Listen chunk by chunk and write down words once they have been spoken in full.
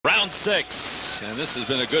Round 6. And this has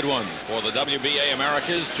been a good one for the WBA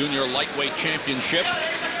Americas Junior Lightweight Championship.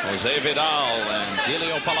 Jose Vidal and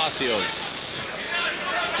Delio Palacios.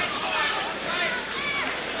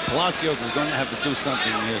 Palacios is going to have to do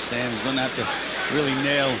something here, Sam. He's going to have to really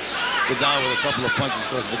nail Vidal with a couple of punches,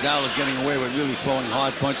 because Vidal is getting away with really throwing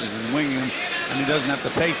hard punches and winging them, and he doesn't have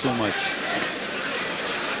to pay too much.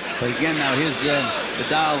 But again, now here's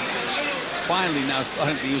Vidal finally now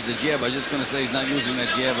starting to use the jab. I was just going to say he's not using that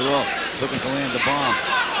jab at all, looking to land the bomb.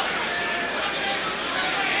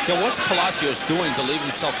 So what's Palacios doing to leave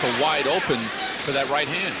himself so wide open for that right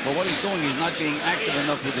hand? Well, what he's doing, he's not being active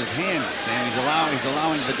enough with his hands, Sam. He's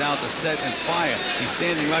allowing Vidal to set and fire. He's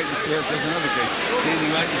standing right in front. There's another case.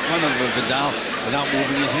 Standing right in front of Vidal without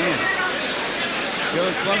moving his hands. You're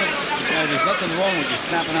in front of the guy. There's nothing wrong with you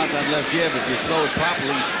snapping out that left jab. If you throw it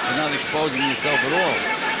properly, you're not exposing yourself at all.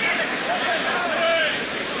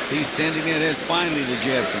 He's standing there. There's finally the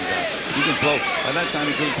jab comes out. He can throw. By that time,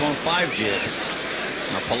 he could have thrown 5 jabs.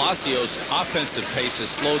 Now, Palacios' offensive pace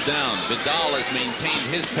has slowed down. Vidal has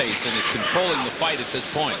maintained his pace and is controlling the fight at this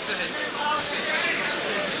point.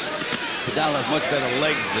 Vidal has much better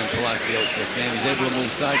legs than Palacios does, Sam. He's able to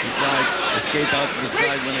move side to side, escape out to the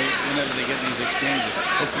side whenever they get these exchanges.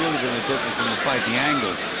 That's really been the difference in the fight, the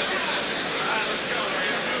angles.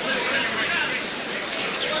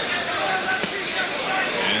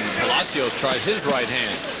 And Palacios tries his right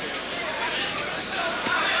hand.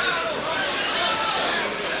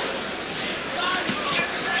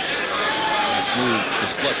 Move to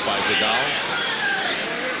split by Vidal.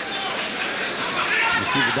 You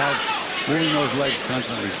see Vidal moving those legs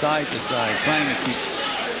constantly, side to side, trying to keep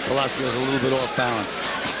Palacios a little bit off balance.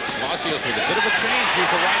 Palacios with a bit of a change. Here's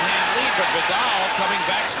the right hand lead, but Vidal coming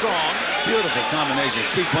back strong. Beautiful combination.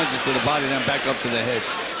 3 punches to the body, then back up to the head.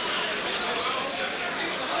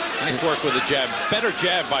 Nice work with the jab. Better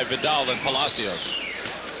jab by Vidal than Palacios.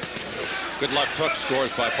 Good left hook scores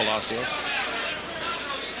by Palacios.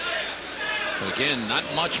 But again, not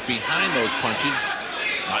much behind those punches.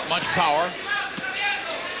 Not much power.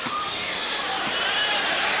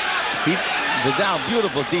 Vidal,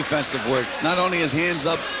 beautiful defensive work. Not only his hands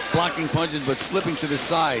up, blocking punches, but slipping to the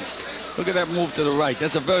side. Look at that move to the right.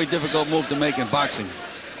 That's a very difficult move to make in boxing.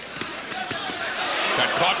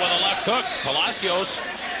 Got caught with a left hook. Palacios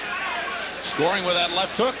scoring with that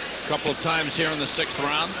left hook a couple of times here in the 6th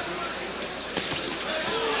round.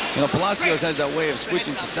 You know, Palacios has that way of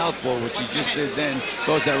switching to southpaw, which he just did then.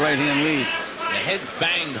 Goes that right-hand lead. The head's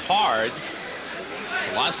banged hard.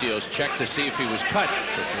 Palacios checked to see if he was cut,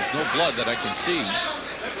 but there's no blood that I can see.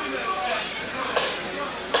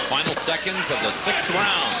 Final seconds of the 6th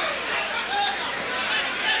round.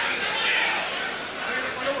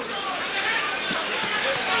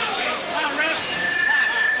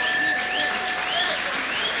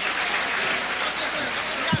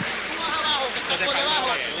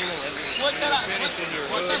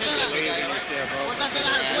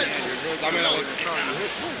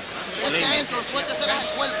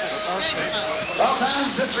 Well,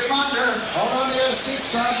 fans, this reminder, hold on to your seat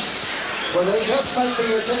stubs, for they just might be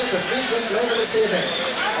your ticket to free gift later this evening.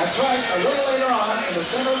 That's right, a little later on, in the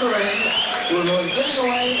center of the ring, we will be giving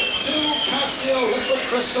away 2 Casio Liquid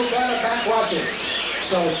Crystal Data Back watches.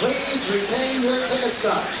 So please retain your ticket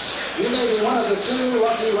stubs. You may be one of the 2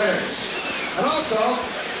 lucky winners. And also,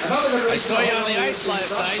 another good reason I saw you on the ice last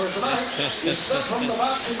night. For tonight, you slip from the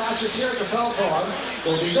boxing matches here at the Bell Forum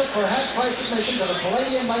will be good for half-price admission to the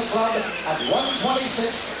Palladium nightclub at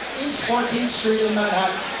 126 East 14th Street in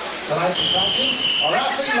Manhattan. Tonight's attractions are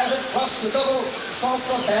Athlete Levitt plus the double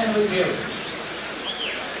salsa band review.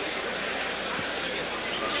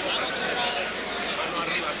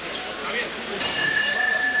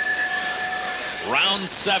 Round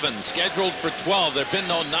 7, scheduled for 12. There have been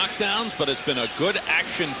no knockdowns, but it's been a good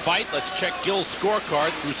action fight. Let's check Gil's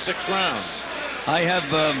scorecard through 6 rounds. I have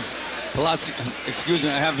I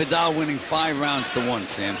have Vidal winning 5 rounds to 1,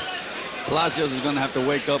 Sam. Palacios is going to have to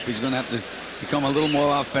wake up. He's going to have to become a little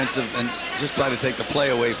more offensive and just try to take the play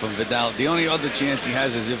away from Vidal. The only other chance he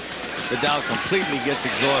has is if Vidal completely gets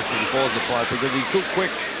exhausted and falls apart, because he's too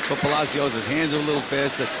quick for Palacios. His hands are a little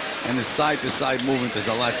faster, and his side-to-side movement is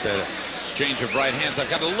a lot better. Exchange of right hands. I've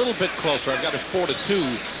got a little bit closer. I've got it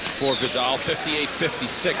 4-2 for Vidal,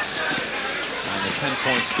 58-56 on the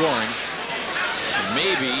 10-point scoring. And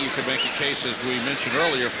maybe you could make a case, as we mentioned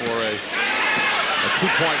earlier, for a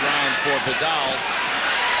 2-point round for Vidal.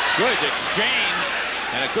 Good exchange,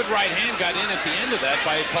 and a good right hand got in at the end of that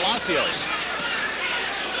by Palacios.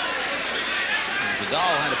 And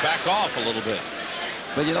Vidal had to back off a little bit.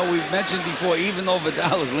 But, you know, we've mentioned before, even though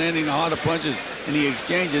Vidal is landing the harder punches in the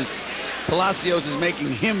exchanges, Palacios is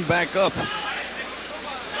making him back up.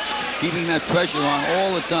 Keeping that pressure on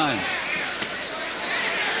all the time.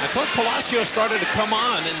 I thought Palacios started to come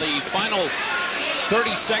on in the final 30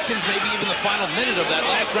 seconds, maybe even the final minute of that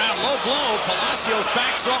last round. Low blow. Palacios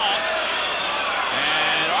backs off.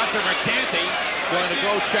 And Arthur Mercanti going to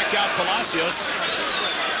go check out Palacios.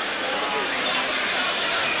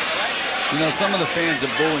 You know, some of the fans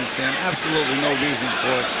are booing, Sam. Absolutely no reason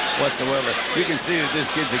for it whatsoever. You can see that this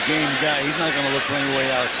kid's a game guy. He's not going to look for any way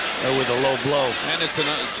out with a low blow. And it's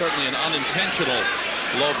certainly an unintentional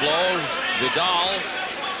low blow. Vidal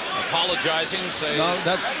apologizing, saying... No,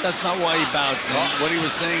 that's not why he bowed, Sam. What he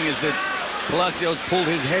was saying is that Palacios pulled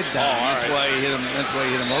his head down. That's why he hit him. That's why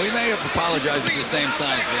he hit him. Well, he may have apologized at the same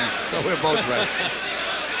time, Sam. So we're both right.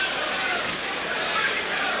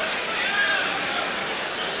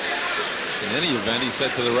 In any event, he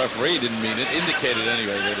said to the referee he didn't mean it, indicated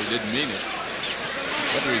anyway that he didn't mean it.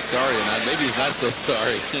 Whether he's sorry or not, maybe he's not so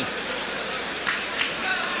sorry.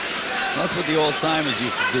 That's what the old-timers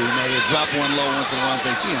used to do. You know, they drop one low once in a while and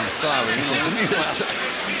say, gee, I'm sorry. You know,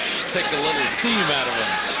 take a little steam out of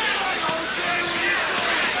him.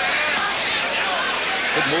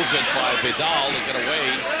 Good movement by Vidal to get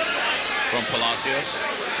away from Palacios.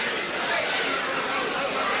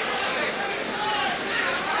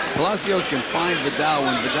 Palacios can find Vidal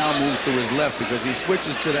when Vidal moves to his left because he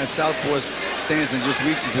switches to that southpaw stance and just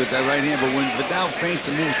reaches with that right hand. But when Vidal feints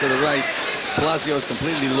and moves to the right, Palacios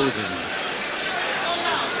completely loses him.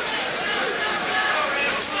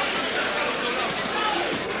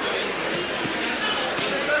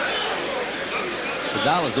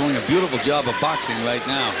 Vidal is doing a beautiful job of boxing right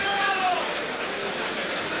now.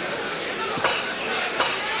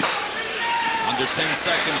 Under 10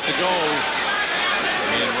 seconds to go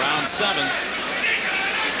in round 7.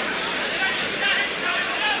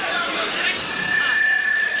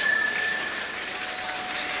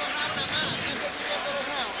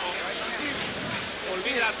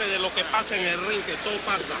 Olvídate de lo que pasa en el ring, que todo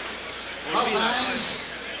pasa.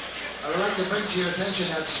 I would like to bring to your attention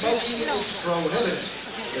that smoking is prohibited.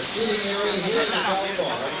 The seating area here is about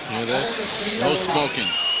far. Hear that? No smoking.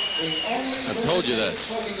 I've told you that.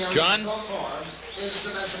 John?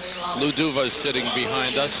 Lou Duva is sitting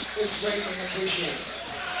behind us.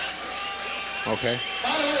 Okay.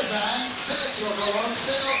 By the way, fans, tickets will go on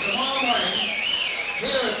sale tomorrow morning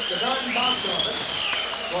here at the Garden Box Office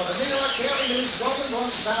for the New York Daily News Golden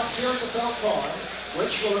Glove bouts here at the Felt Farm,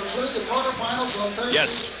 which will include the quarterfinals on Thursday,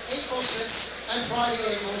 April 6th, and Friday,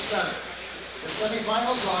 April 7th. The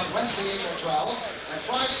semifinals on Wednesday, April 12th, and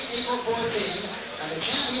Friday, April 14th, and the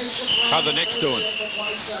championship round How the Knicks doing? April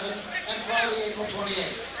 27th and Friday, April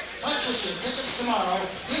 28th. Purchase your tickets tomorrow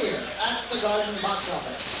here at the Garden Box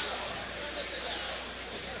Office.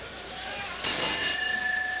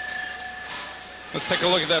 Let's take a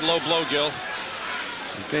look at that low blow, Gil.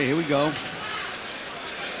 Okay, here we go.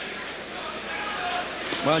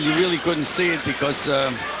 Well, you really couldn't see it because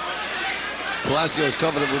Palacios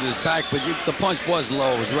covered it with his back, but the punch was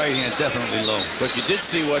low. His right hand definitely low. But you did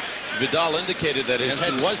see what Vidal indicated, that his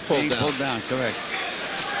head was pulled down. Pulled down, correct.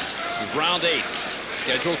 This is round 8,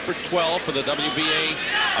 scheduled for 12 for the WBA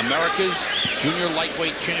America's Junior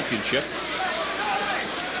Lightweight Championship.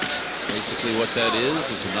 Basically what that is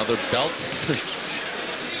another belt.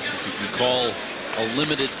 You can call a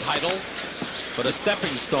limited title, but a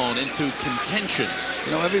stepping stone into contention.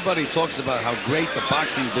 You know, everybody talks about how great the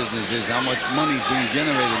boxing business is, how much money is being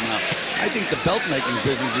generated now. I think the belt-making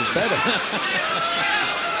business is better.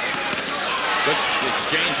 Good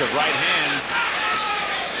exchange of right hands.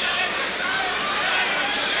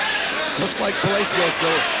 Looks like Palacios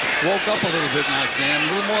woke up a little bit now, Sam. A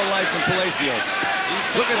little more life in Palacios.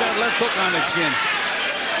 Look at that left hook on the chin.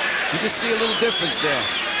 You can see a little difference there.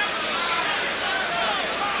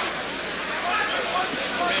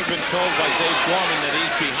 I've been told by Dave Gorman that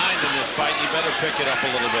he's behind in this fight. He better pick it up a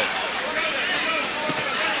little bit.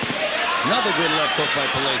 Another good left hook by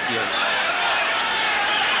Palacios.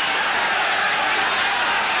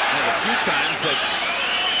 A few times that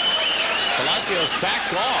Palacios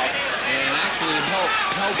backed off and actually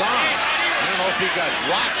held on. I don't know if he got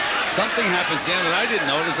rocked. Something happened, Sam, that I didn't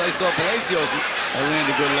notice. I saw Palacios land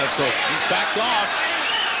a good left hook. He's backed off,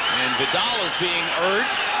 and Vidal is being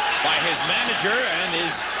urged by his manager and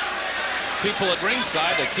his people at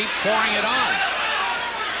ringside to keep pouring it on.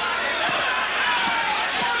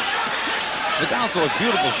 Vidal throws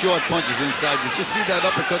beautiful short punches inside. Did you see that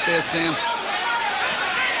uppercut there, Sam?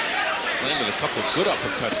 Landed a couple of good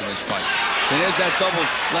uppercuts in this fight. And there's that double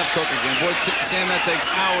left hook again. Boy, Sam, that takes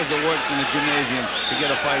hours of work in the gymnasium to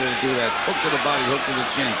get a fighter to do that. Hook to the body, hook to the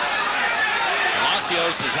chin.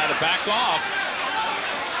 Palacios has had to back off.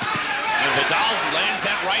 And Vidal lands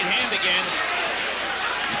that right hand again.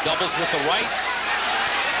 He doubles with the right.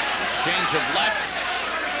 Exchange of left.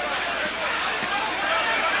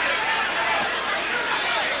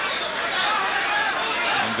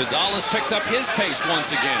 And Vidal has picked up his pace once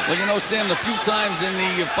again. Well, you know, Sam, the few times in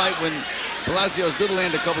the fight when Palacios did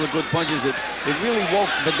land a couple of good punches, it really woke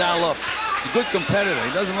Vidal up. He's a good competitor.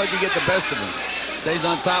 He doesn't let you get the best of him. Stays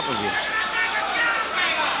on top of you.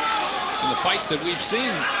 In the fights that we've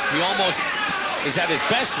seen, he almost is at his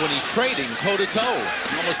best when he's trading toe-to-toe.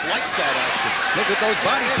 He almost likes that action. Look at those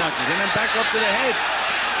body punches and then back up to the head.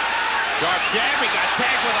 Sharp jab. He got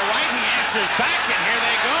tagged with a right. He answers back, and here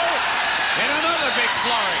they go. And another big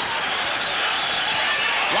flurry.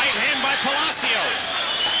 Right hand by Palacios.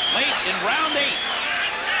 Late in round 8.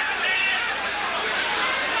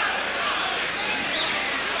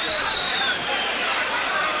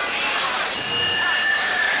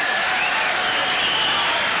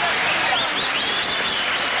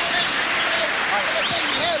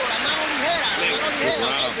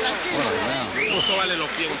 Eso vale los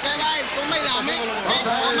pies.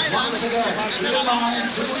 Once again, keep in mind,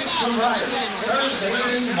 2 weeks from right,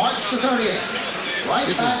 Thursday, March the 30th.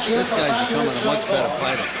 Right back here This for guy's fabulous becoming a much better Southpaw.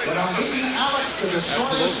 fighter. But I'm beating Alex the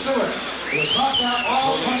Destroyer Stewart. He has knocked out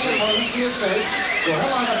all 20 opponents he has faced. Will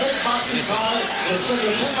headline a big boxing card with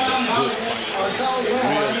Silver 10-round bout against Arthel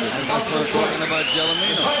Warren of We're talking about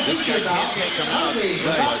Gelomino. featured now, Sunday,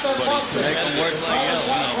 Dr. Foster. Make him work like hell.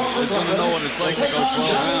 He's going to know what it's like to go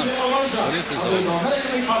 12 rounds. But this is of the over.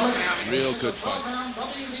 Dominican Republic. Real good fight. 12-round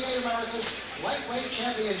WBA America's lightweight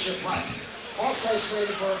championship fight. Also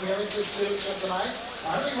slated for appearances 2 weeks from tonight.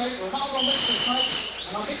 Heavyweight Ronaldo Mixon fights,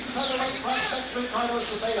 and a beaten featherweight prospect Ricardo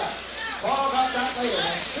Cepeda. More about that later.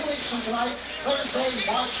 That's 2 weeks from tonight, Thursday,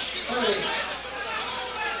 March 30th.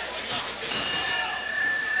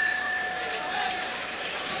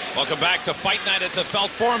 Welcome back to Fight Night at the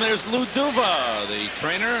Felt Forum. There's Lou Duva, the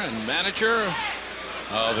trainer and manager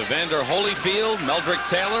of Evander Holyfield, Meldrick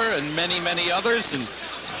Taylor, and many, many others. And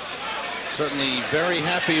certainly very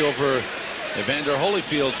happy over Evander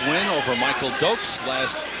Holyfield's win over Michael Dokes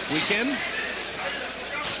last weekend.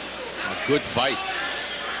 A good fight.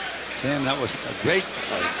 Sam, that was a great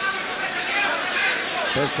fight.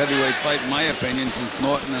 Best heavyweight fight, in my opinion, since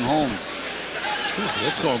Norton and Holmes.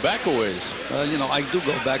 It's going back a ways. You know, I do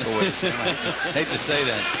go back a ways. Sam. I hate to say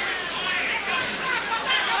that.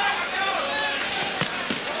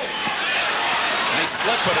 Nice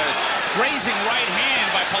flip, but a grazing right hand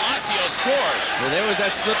by Palacios scores. Well, there was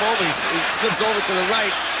that slip over. He slipped over to the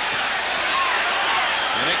right.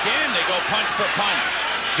 And again, they go punch for punch.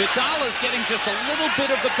 Vidal is getting just a little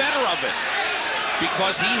bit of the better of it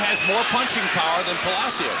because he has more punching power than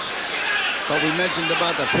Palacios. But we mentioned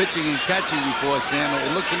about the pitching and catching before, Sam.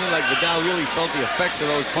 It looked to me like Vidal really felt the effects of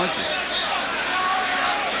those punches.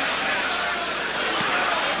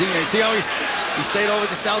 See how he stayed over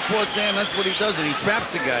to southpaw, Sam? That's what he does, and he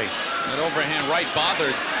traps the guy. That overhand right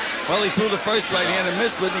bothered. Well, he threw the first right hand and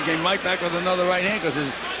missed it, and he came right back with another right hand because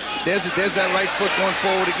there's that right foot going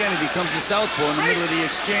forward again. He becomes the southpaw in the middle of the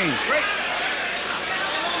exchange.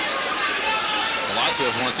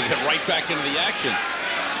 Palacios wants to get right back into the action.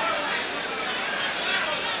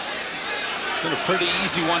 Been a pretty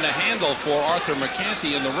easy one to handle for Arthur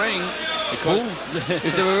McCanty in the ring. Because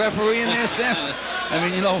is there a referee in there, Sam? I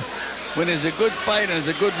mean, you know, when there's a good fight and there's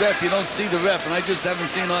a good ref, you don't see the ref. And I just haven't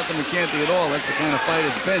seen Arthur McCanty at all. That's the kind of fight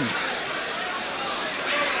it's been.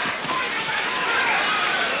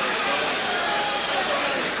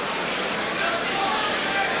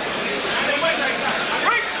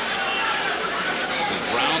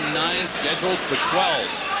 Round 9 scheduled for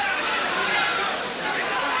 12.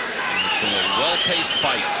 It's been a well-paced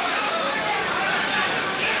fight.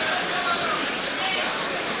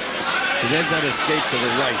 So there's that escape to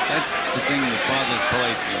the right. That's the thing that bothers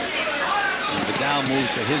Palacios. And Vidal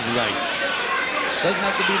moves to his right. Doesn't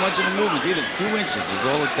have to be much of a movement either. 2 inches is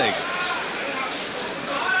all it takes.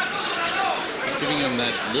 Giving him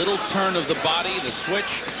that little turn of the body, the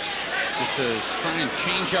switch, just to try and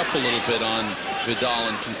change up a little bit on Vidal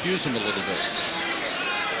and confuse him a little bit.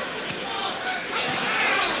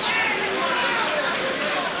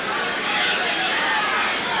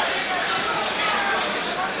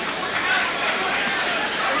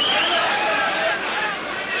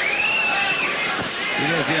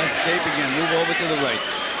 There's the escape again. Move over to the right.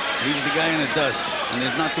 Leaves the guy in the dust. And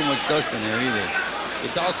there's not too much dust in there either.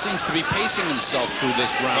 Vidal seems to be pacing himself through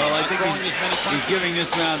this round. Well, I think he's he's giving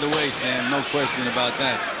this round away, Sam. No question about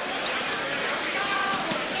that.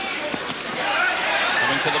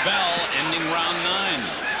 Coming to the bell, ending round 9.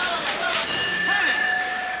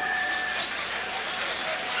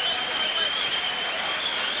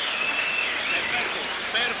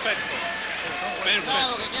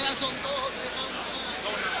 Perfecto. Perfecto.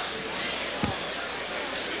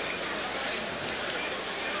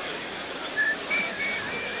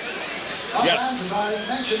 Well, Yes. fans, as I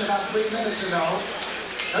mentioned about 3 minutes ago,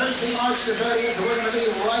 Thursday, March the 30th, we're going to be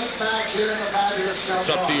right back here in the fabulous South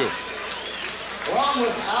It's up to you. Along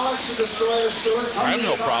with Alex the Destroyer Stewart, I have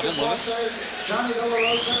no Tony problem with Foster, Johnny De La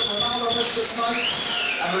Rosa, Ronaldo Mr. Knight,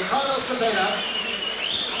 and Ricardo Sabina.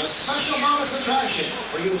 A special moment attraction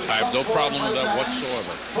for you. I have no Club problem with that fans.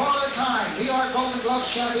 whatsoever. Four-time New York Golden Gloves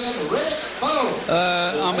champion Riddick Bowe.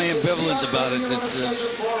 I'm ambivalent about it.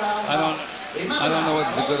 I don't know whether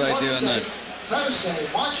it's a good idea or not. Thursday,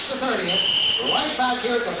 March the 30th, right back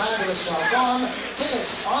here at the fabulous South Farm.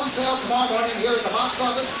 Tickets on sale tomorrow morning here at the box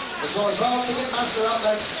office, as well as all Ticketmaster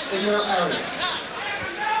outlets in your area.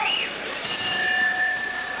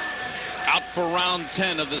 Out for round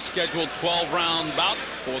 10 of the scheduled 12-round bout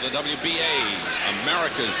for the WBA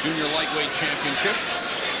America's Junior Lightweight Championship.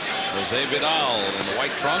 Jose Vidal in the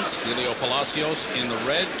white trunks, Delio Palacios in the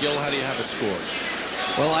red. Gil, how do you have it scored?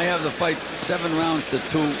 Well, I have the fight 7 rounds to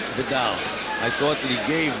 2 Vidal. I thought that he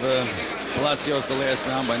gave Palacios the last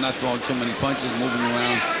round by not throwing too many punches, moving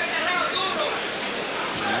around.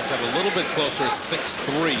 I've got a little bit closer at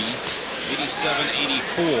 6'3",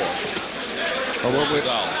 87-84. But what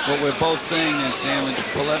we're both saying then, Sam, is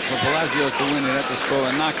for Palacios to win, he'd have to score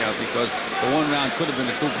a knockout because the 1 round could have been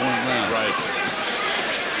a 2-point round. Right.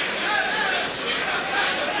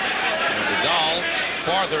 And Vidal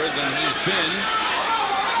farther than he's been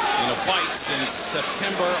in a fight since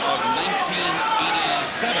September of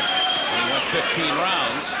 1987, when he went 15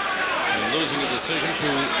 rounds and losing a decision to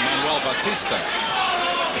Manuel Batista.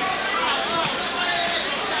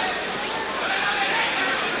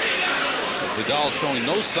 Vidal showing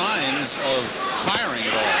no signs of tiring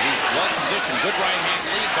at all. He's well positioned. Good right hand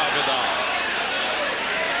lead by Vidal.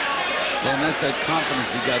 And that's that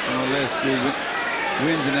confidence he got from the last 3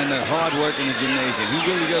 wins, and then that hard work in the gymnasium. He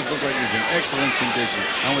really does look like he's in excellent condition.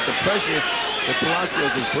 And with the pressure that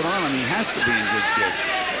Palacios has put on him, he has to be in good shape.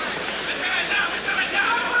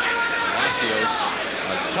 Palacios,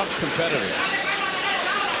 a tough competitor.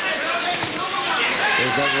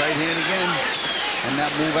 There's that right hand again, and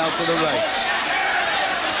that move out to the right.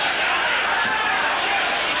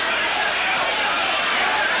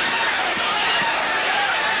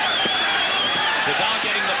 Vidal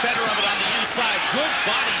getting the better of it on the inside. Good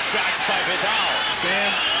body shots by Vidal.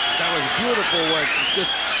 Sam, that was beautiful work. It's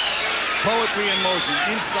just poetry in motion.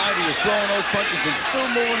 Inside, he was throwing those punches and still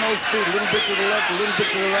moving those feet. A little bit to the left, a little bit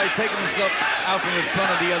to the right, taking himself out from in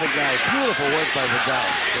front of the other guy. Beautiful work by Vidal.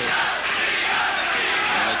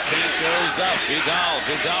 And the chain goes up.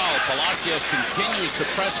 Vidal. Palacios continues to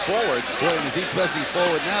press forward. Boy, and is he pressing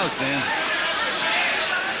forward now, Sam?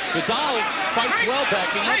 Vidal fights well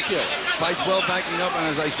backing up here. Fights well backing up, and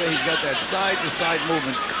as I say, he's got that side-to-side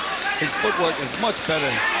movement. His footwork is much better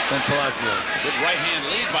than Palacios. Good right hand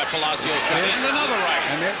lead by Palacios. And another right.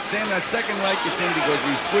 And Sam, that second right gets in because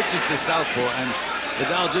he switches to southpaw, and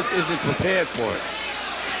Vidal just isn't prepared for it.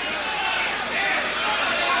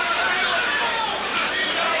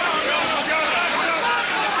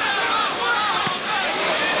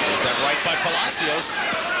 There's that right by Palacios.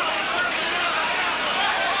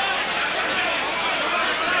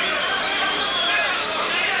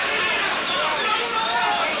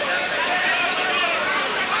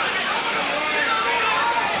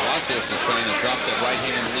 Palacios is trying to drop that right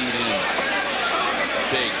hand lead in.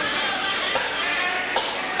 Big.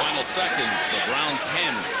 Final seconds of round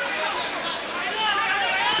 10.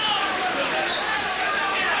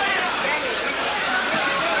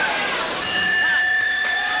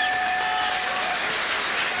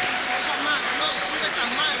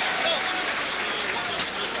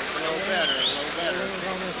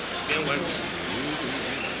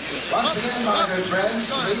 Once again, my good friends,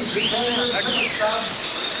 please retain your ticket stubs,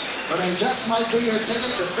 but they just might be your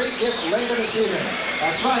ticket to free gift later this evening.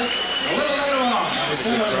 That's right, a little later on the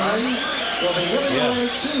center of the ring, we'll be giving away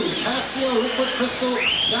 2 Casio Liquid Crystal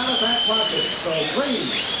Data-Back watches. So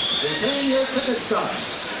please, retain your ticket stubs.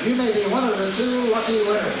 You may be one of the 2 lucky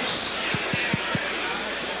winners.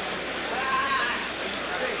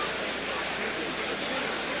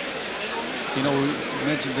 You know, we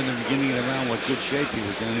mentioned in the beginning of the round what good shape he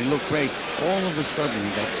was in, and he looked great. All of a sudden, he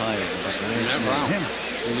got tired. About the last round. Him.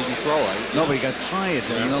 He didn't throw, right? No, but he got tired.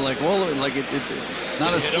 Yeah. You know, like all of it, like it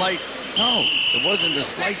not a slight. No, it wasn't a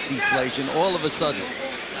slight deflation. All of a sudden.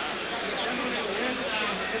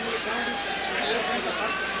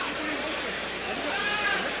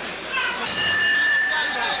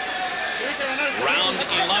 Round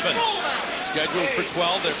 11. scheduled for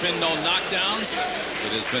 12. There have been no knockdowns.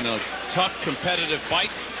 It has been a tough, competitive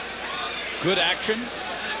fight. Good action.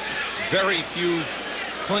 Very few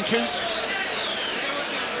clinches.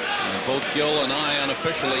 And both Gil and I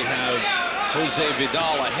unofficially have Jose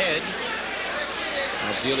Vidal ahead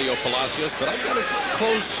of Delio Palacios, but I've got a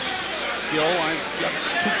close, Gil. I've got a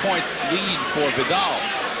 2-point lead for Vidal,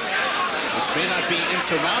 which may not be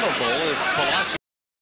insurmountable if Palacios